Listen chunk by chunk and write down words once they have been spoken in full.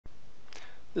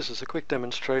This is a quick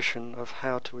demonstration of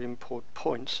how to import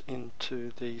points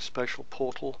into the Spatial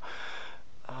Portal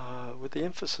with the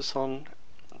emphasis on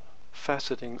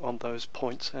faceting on those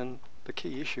points, and the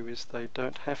key issue is they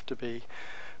don't have to be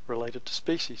related to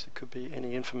species. It could be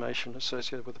any information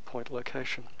associated with a point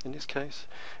location. In this case,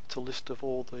 it's a list of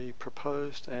all the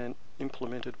proposed and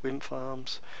implemented wind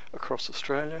farms across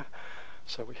Australia.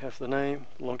 So we have the name,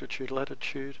 longitude,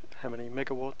 latitude, how many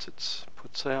megawatts it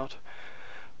puts out,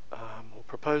 or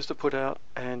proposed to put out,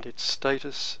 and its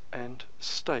status and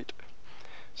state.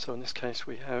 So in this case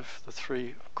we have the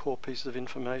three core pieces of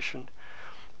information: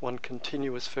 one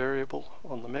continuous variable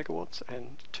on the megawatts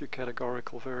and two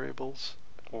categorical variables,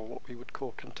 or what we would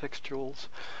call contextuals,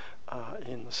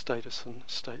 in the status and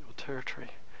state or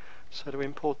territory. So to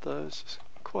import those is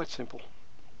quite simple.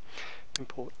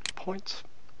 Import points,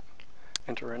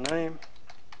 enter a name,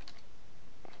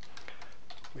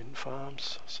 wind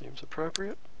farms seems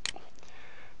appropriate,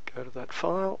 go to that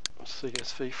file,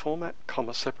 CSV format,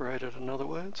 comma separated in other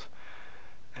words,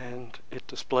 and it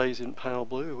displays in pale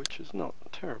blue, which is not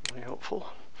terribly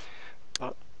helpful,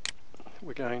 but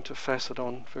we're going to facet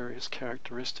on various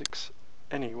characteristics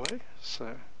anyway,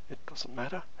 so it doesn't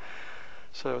matter.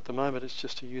 So at the moment it's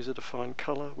just a user-defined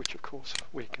color, which of course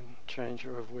we can change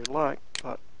however we like,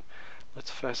 but let's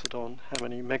facet on how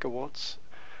many megawatts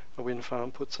a wind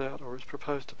farm puts out or is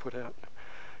proposed to put out.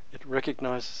 It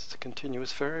recognizes the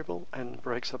continuous variable and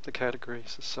breaks up the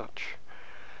categories as such.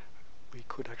 We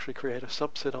could actually create a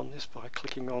subset on this by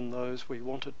clicking on those we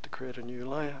wanted to create a new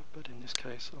layer, but in this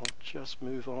case I'll just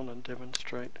move on and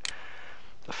demonstrate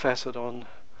the facet on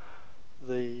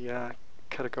the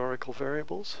categorical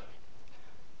variables.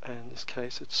 And in this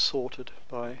case it's sorted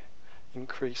by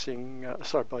decreasing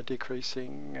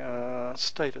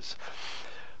status.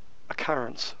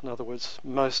 Occurrence, in other words,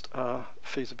 most are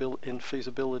in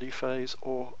feasibility phase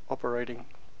or operating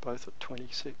both at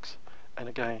 26. And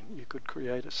again, you could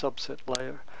create a subset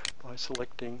layer by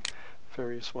selecting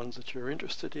various ones that you're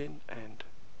interested in and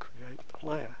create a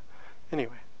layer.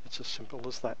 Anyway, it's as simple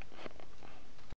as that.